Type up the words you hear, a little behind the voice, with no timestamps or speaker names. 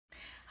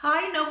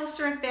Hi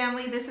Noblester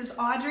family, this is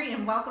Audrey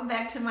and welcome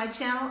back to my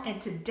channel, and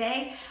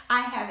today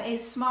I have a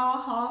small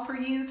haul for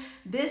you.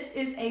 This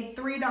is a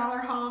 $3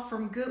 haul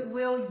from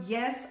Goodwill.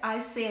 Yes, I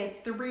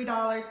said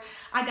 $3.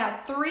 I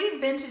got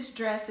 3 vintage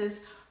dresses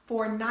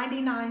for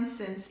 99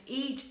 cents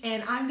each,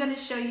 and I'm going to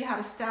show you how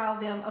to style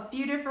them a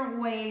few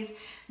different ways.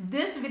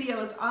 This video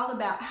is all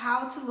about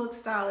how to look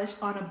stylish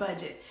on a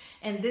budget,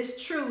 and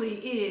this truly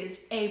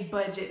is a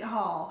budget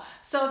haul.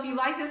 So if you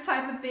like this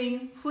type of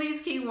thing,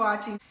 please keep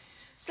watching.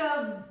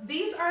 So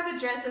these are the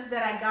dresses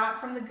that I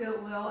got from the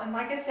Goodwill, and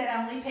like I said,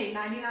 I only paid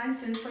 99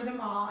 cents for them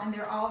all, and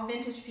they're all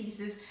vintage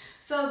pieces.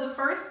 So the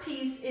first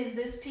piece is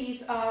this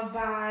piece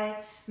by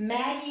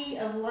Maggie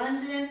of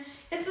London.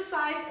 It's a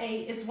size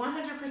 8, it's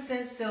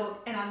 100%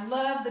 silk, and I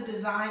love the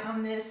design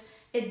on this.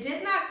 It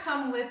did not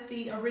come with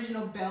the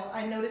original belt.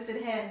 I noticed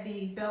it had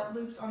the belt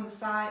loops on the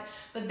side,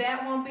 but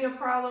that won't be a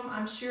problem.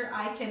 I'm sure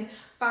I can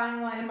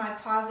find one in my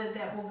closet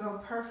that will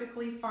go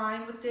perfectly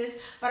fine with this.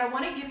 But I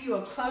want to give you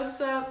a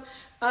close-up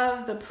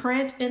of the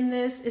print in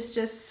this. It's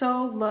just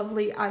so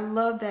lovely. I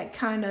love that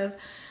kind of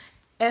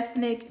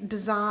ethnic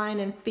design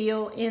and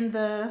feel in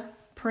the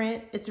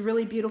print. It's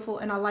really beautiful,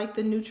 and I like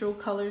the neutral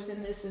colors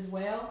in this as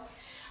well.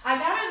 I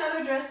got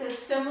another dress that's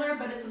similar,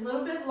 but it's a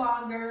little bit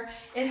longer.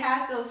 It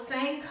has those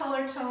same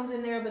color tones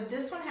in there, but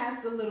this one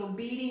has the little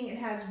beading. It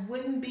has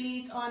wooden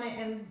beads on it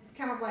and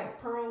kind of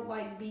like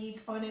pearl-like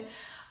beads on it.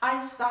 I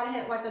just thought it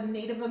had like a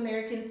Native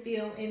American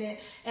feel in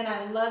it, and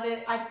I love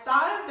it. I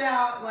thought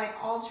about like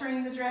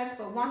altering the dress,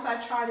 but once I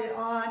tried it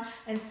on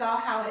and saw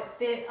how it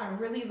fit, I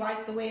really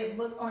liked the way it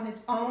looked on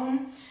its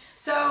own.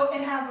 So it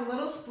has a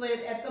little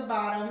split at the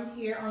bottom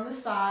here on the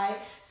side,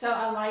 so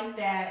I like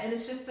that, and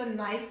it's just a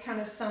nice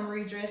kind of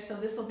summery dress, so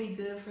this will be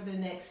good for the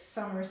next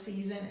summer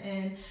season.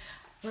 And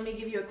let me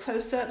give you a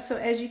close-up. So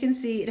as you can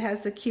see, it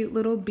has the cute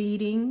little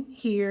beading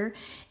here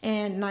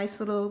and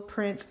nice little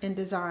prints and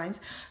designs.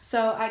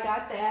 So I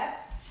got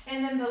that.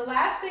 And then the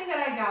last thing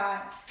that I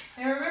got,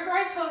 and remember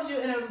I told you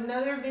in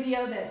another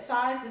video that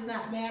size does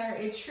not matter.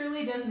 It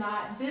truly does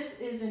not. This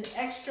is an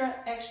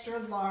extra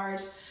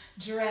large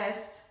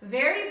dress.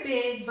 Very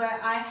big, but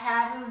I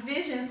have a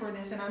vision for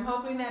this, and I'm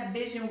hoping that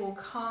vision will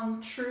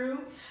come true.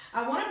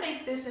 I want to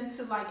make this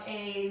into like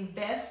a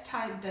vest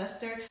type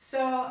duster.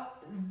 So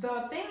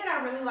the thing that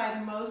I really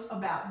like most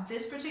about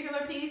this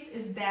particular piece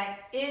is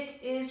that it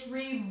is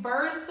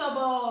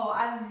reversible.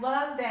 I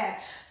love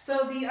that.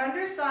 So the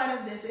underside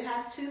of this, it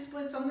has 2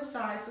 splits on the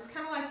side, so it's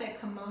kind of like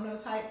that kimono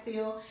type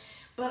feel.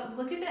 But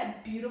look at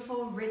that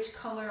beautiful rich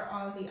color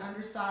on the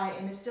underside,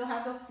 and it still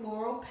has a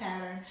floral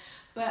pattern.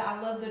 But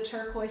I love the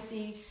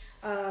turquoisey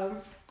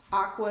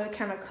aqua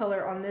kind of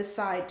color on this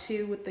side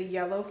too, with the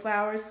yellow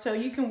flowers. So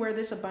you can wear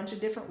this a bunch of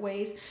different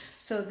ways.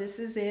 So this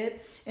is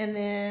it. And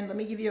then let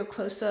me give you a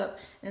close-up,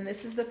 and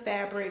this is the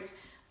fabric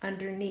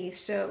underneath.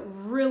 So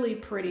really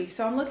pretty.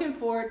 So I'm looking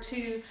forward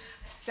to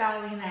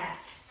styling that.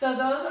 So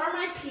those are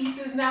my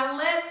pieces. Now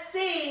let's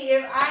see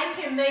if I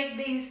can make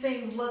these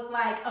things look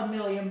like $1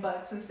 million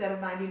instead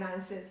of 99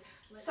 cents.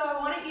 So I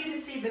wanted you to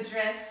see the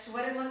dress,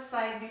 what it looks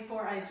like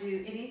before I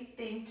do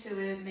anything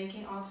to it,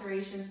 making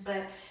alterations,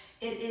 but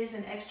it is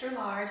an extra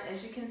large.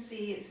 As you can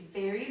see, it's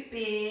very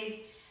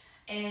big,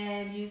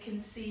 and you can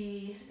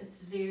see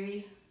it's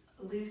very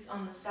loose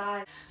on the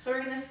side. So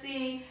we're gonna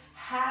see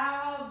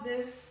how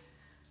this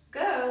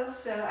goes.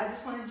 So I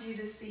just wanted you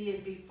to see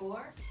it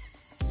before.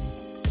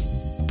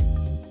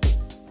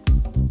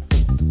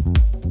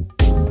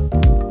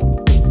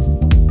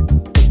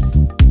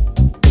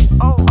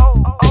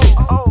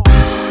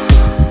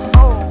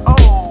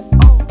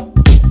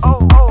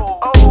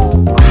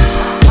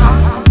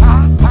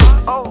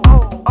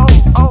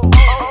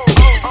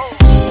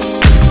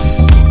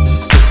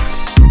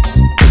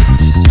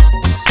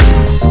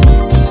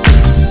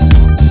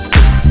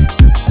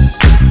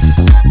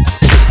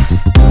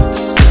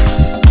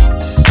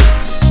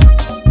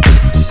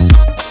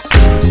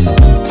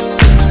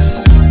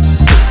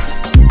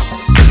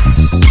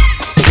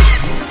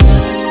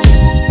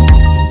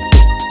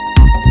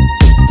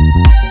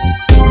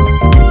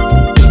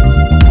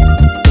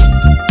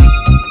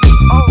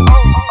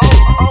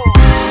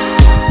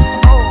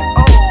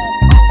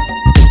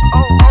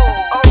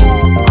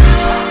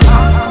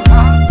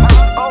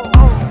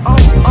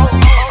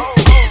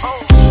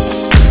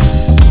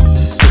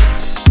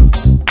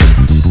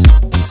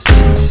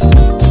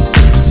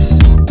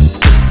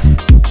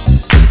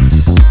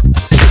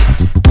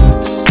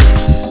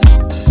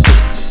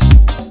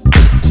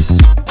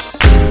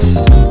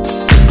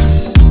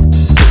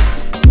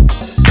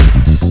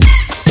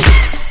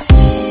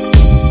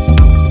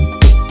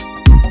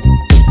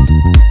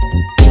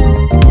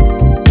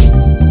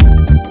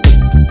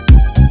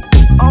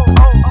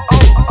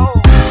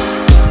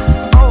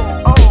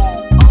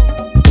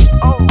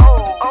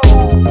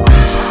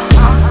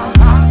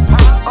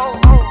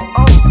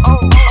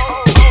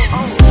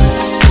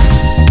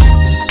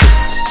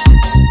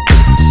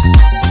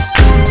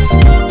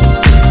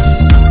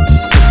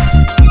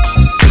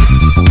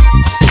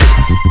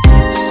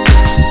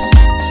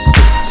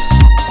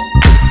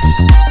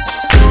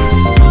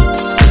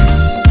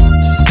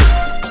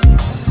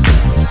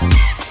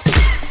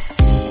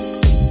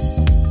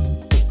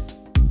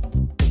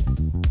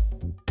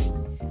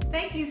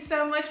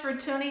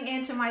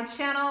 my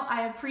channel.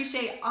 I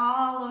appreciate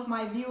all of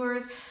my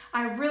viewers.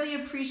 I really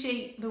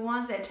appreciate the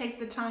ones that take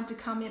the time to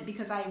comment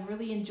because I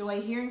really enjoy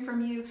hearing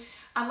from you.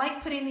 I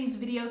like putting these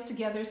videos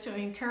together to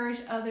encourage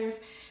others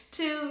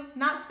to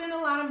not spend a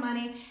lot of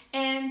money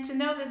and to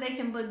know that they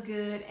can look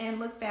good and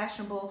look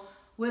fashionable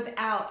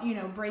without,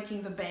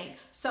 breaking the bank.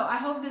 So I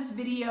hope this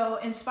video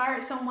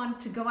inspired someone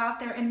to go out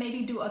there and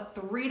maybe do a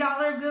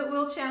 $3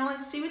 Goodwill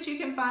challenge. See what you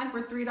can find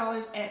for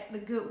 $3 at the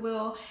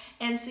Goodwill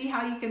and see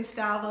how you can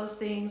style those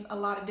things a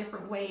lot of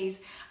different ways.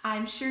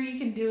 I'm sure you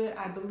can do it.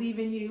 I believe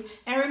in you.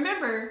 And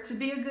remember to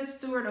be a good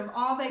steward of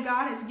all that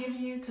God has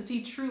given you because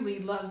He truly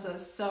loves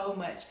us so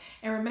much.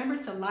 And remember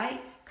to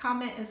like,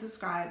 comment, and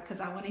subscribe because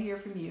I want to hear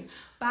from you.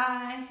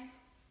 Bye.